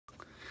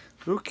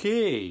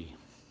Okay,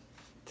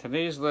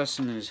 today's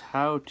lesson is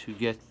how to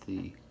get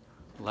the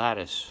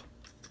lattice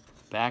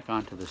back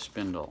onto the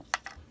spindle.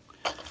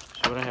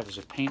 So what I have is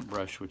a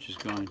paintbrush, which is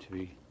going to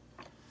be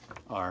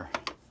our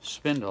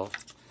spindle,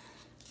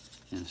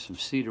 and some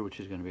cedar, which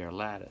is going to be our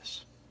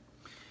lattice.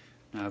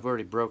 Now I've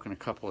already broken a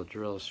couple of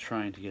drills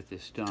trying to get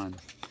this done,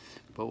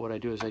 but what I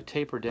do is I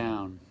taper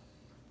down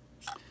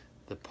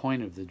the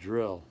point of the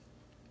drill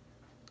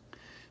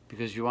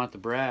because you want the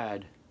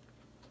brad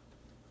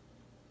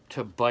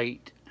to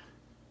bite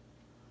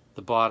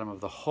the bottom of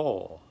the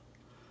hole.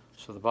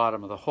 So the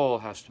bottom of the hole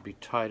has to be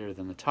tighter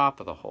than the top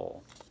of the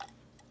hole.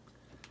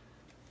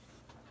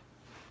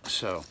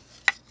 So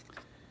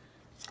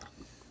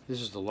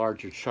this is the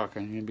larger chuck.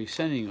 I'm going to be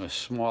sending you a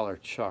smaller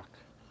chuck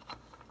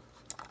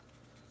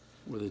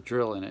with a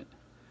drill in it,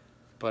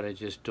 but I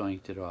just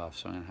doinked it off,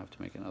 so I'm going to have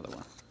to make another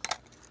one.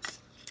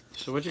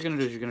 So what you're going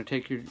to do is you're going to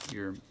take your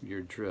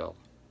drill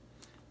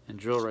and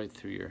drill right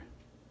through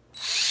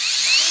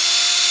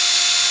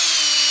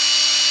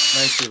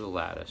the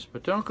lattice,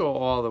 but don't go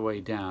all the way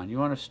down. You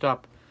want to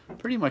stop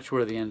pretty much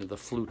where the end of the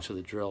flutes of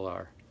the drill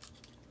are.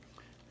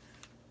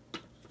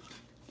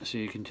 So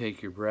you can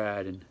take your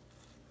brad and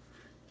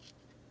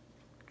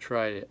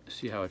try to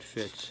see how it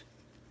fits.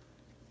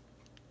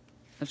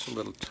 That's a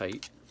little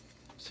tight,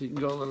 so you can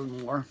go a little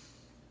more.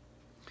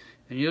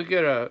 And you'll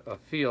get a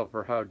feel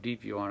for how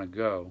deep you want to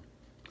go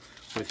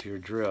with your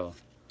drill.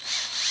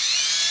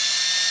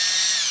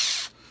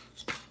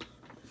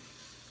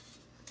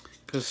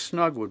 Because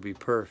snug would be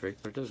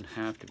perfect, but it doesn't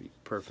have to be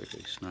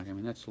perfectly snug. I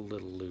mean, that's a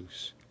little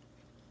loose.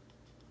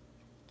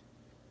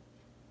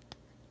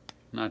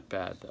 Not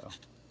bad, though.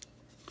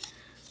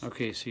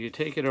 Okay, so you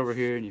take it over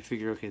here and you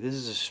figure, okay, this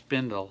is a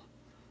spindle.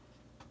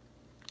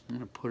 I'm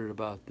going to put it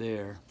about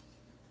there.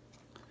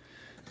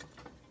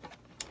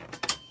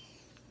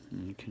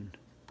 And you can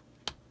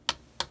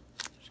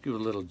just give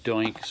it a little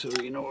doink so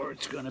you know where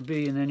it's going to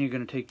be, and then you're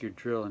going to take your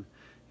drill, and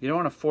you don't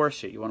want to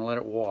force it, you want to let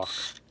it walk.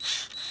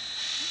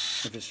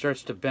 If it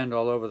starts to bend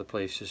all over the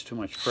place, there's too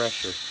much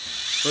pressure.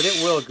 But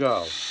it will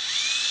go.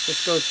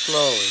 Just go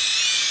slowly.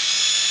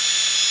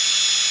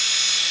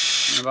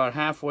 And about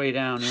halfway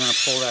down, you want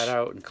to pull that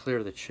out and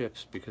clear the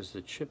chips, because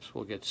the chips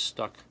will get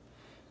stuck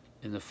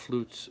in the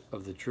flutes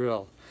of the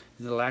drill,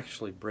 and it'll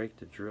actually break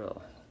the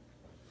drill.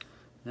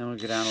 Then we'll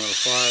go down a little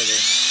farther.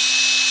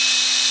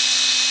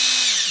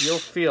 You'll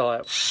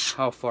feel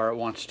how far it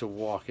wants to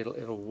walk.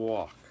 It'll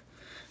walk.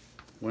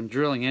 When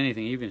drilling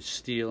anything, even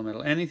steel,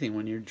 metal, anything,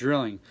 when you're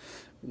drilling,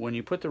 when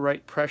you put the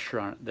right pressure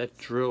on it, that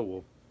drill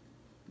will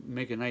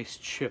make a nice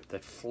chip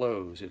that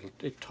flows.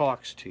 It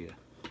talks to you.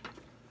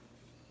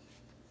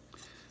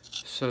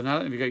 So now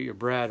that you've got your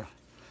brad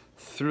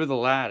through the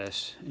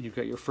lattice and you've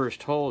got your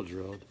first hole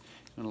drilled,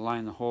 you're going to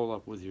line the hole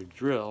up with your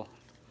drill,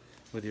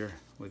 with your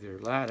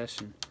lattice,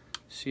 and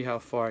see how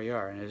far you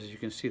are. And as you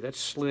can see, that's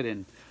slid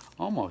in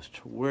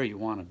almost where you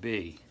want to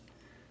be.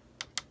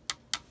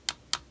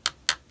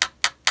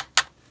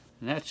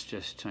 And that's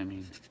just, I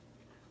mean,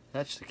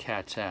 that's the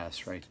cat's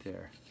ass right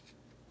there.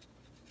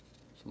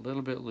 It's a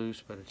little bit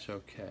loose, but it's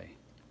okay.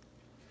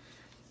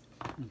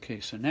 Okay,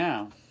 so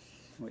now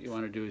what you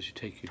want to do is you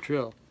take your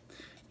drill.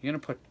 You're going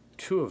to put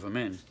two of them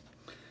in.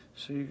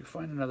 So you can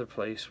find another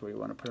place where you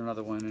want to put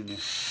another one in, and you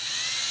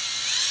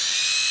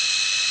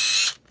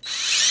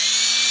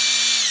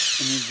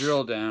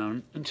drill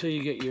down until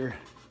you get your,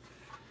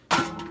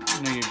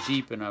 you're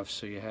deep enough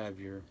so you have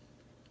your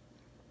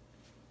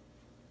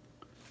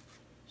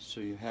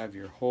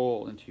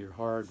hole into your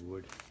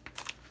hardwood.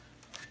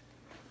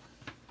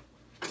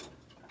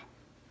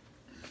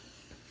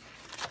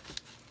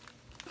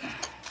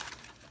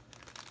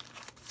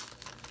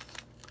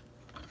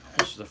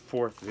 This is the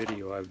fourth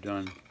video I've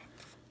done.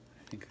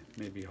 I think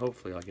maybe,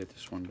 hopefully, I'll get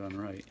this one done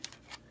right.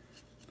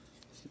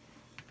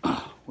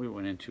 We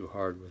went in too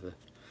hard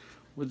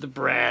with the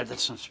brad.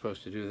 That's not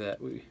supposed to do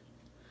that. We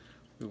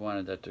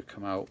wanted that to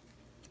come out,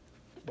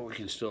 but we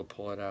can still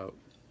pull it out.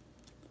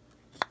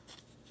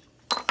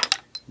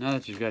 Now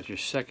that you've got your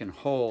second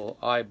hole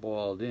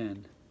eyeballed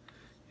in,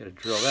 you got to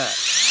drill that.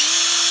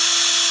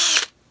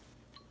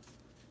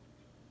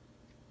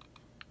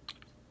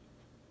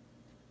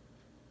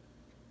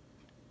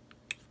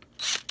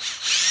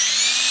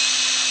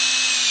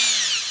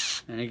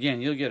 And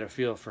again, you'll get a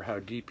feel for how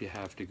deep you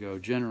have to go.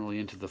 Generally,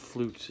 into the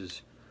flutes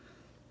is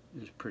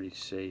pretty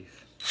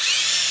safe.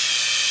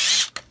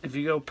 If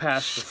you go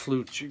past the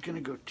flutes, you're going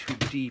to go too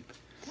deep,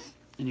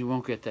 and you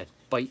won't get that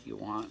bite you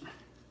want.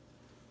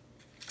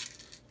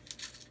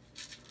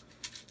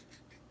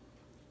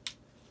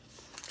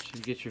 So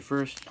you get your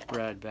first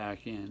brad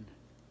back in,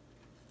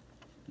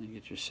 and you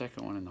get your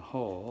second one in the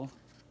hole.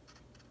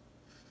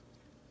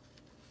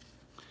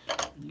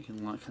 And you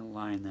can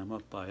line them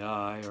up by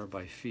eye or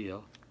by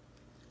feel.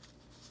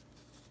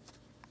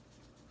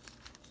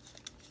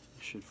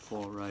 It should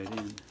fall right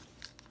in.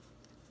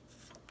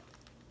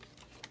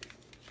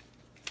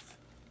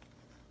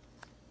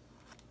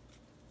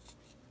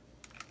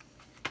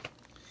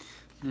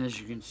 And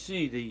as you can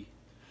see,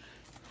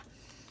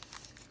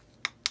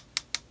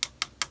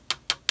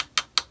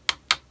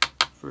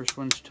 First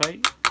one's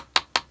tight,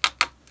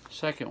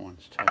 second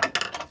one's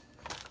tight.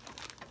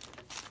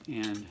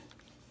 And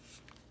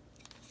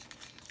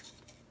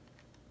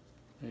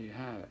there you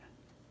have it.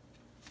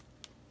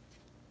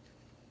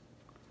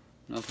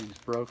 Nothing's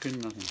broken,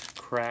 nothing's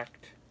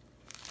cracked.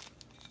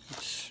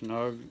 It's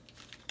snug,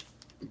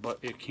 but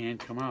it can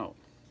come out.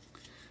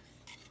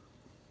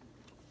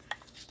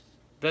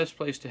 Best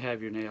place to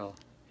have your nail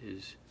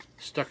is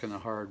stuck in the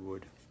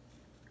hardwood.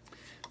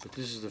 But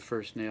this is the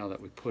first nail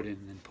that we put in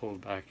and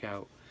pulled back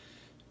out.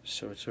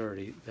 So it's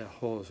already, that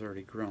hole is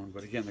already grown.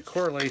 But again, the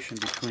correlation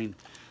between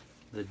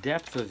the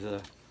depth of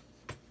the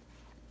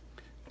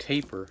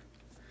taper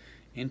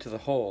into the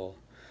hole,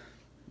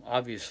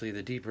 obviously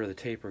the deeper the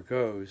taper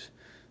goes,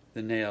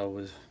 the nail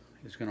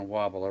is going to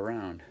wobble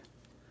around.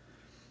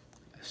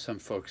 Some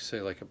folks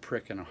say like a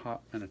prick in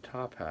a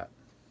top hat.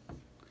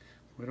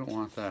 We don't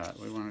want that.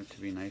 We want it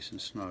to be nice and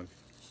snug.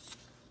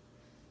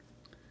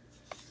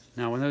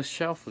 Now when this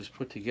shelf was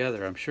put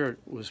together, I'm sure it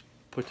was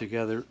put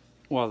together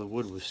while the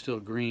wood was still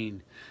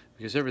green,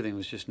 because everything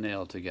was just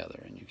nailed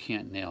together, and you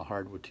can't nail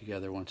hardwood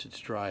together once it's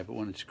dry, but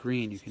when it's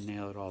green you can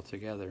nail it all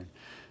together.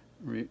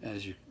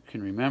 As you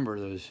can remember,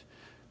 those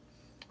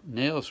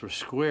nails were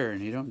square,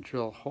 and you don't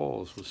drill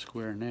holes with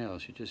square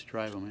nails, you just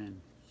drive them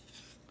in.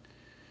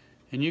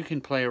 And you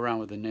can play around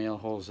with the nail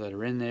holes that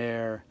are in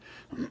there,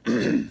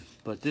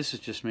 but this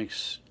just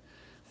makes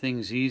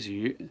things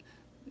easier.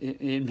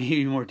 It may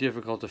be more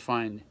difficult to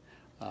find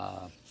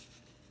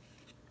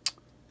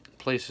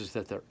places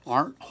that there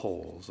aren't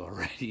holes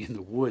already in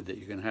the wood that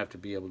you're going to have to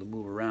be able to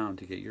move around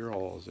to get your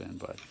holes in,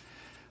 but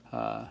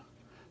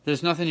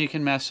there's nothing you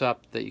can mess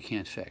up that you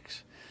can't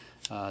fix.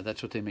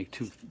 That's what they make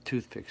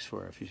toothpicks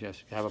for. If you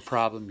have a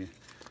problem, you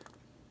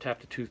tap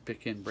the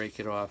toothpick in, break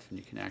it off, and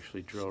you can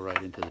actually drill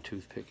right into the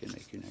toothpick and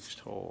make your next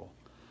hole.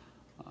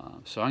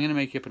 So I'm going to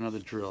make you up another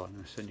drill. I'm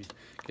going to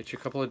get you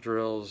a couple of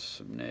drills,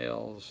 some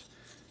nails,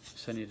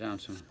 send you down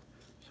some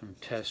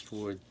test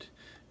wood.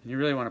 And you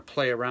really want to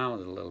play around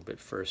with it a little bit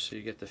first, so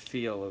you get the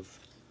feel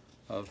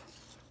of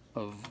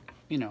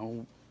you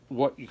know,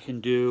 what you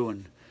can do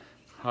and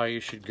how you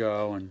should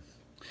go. And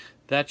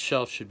that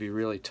shelf should be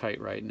really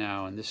tight right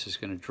now, and this is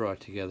going to draw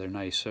it together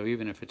nice. So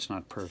even if it's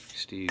not perfect,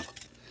 Steve,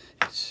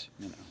 it's,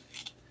 you know,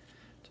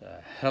 it's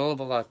a hell of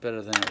a lot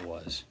better than it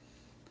was.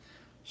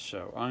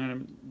 So I'm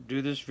going to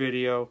do this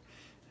video,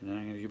 and then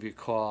I'm going to give you a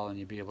call, and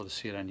you'll be able to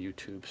see it on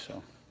YouTube.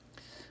 So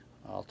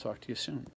I'll talk to you soon.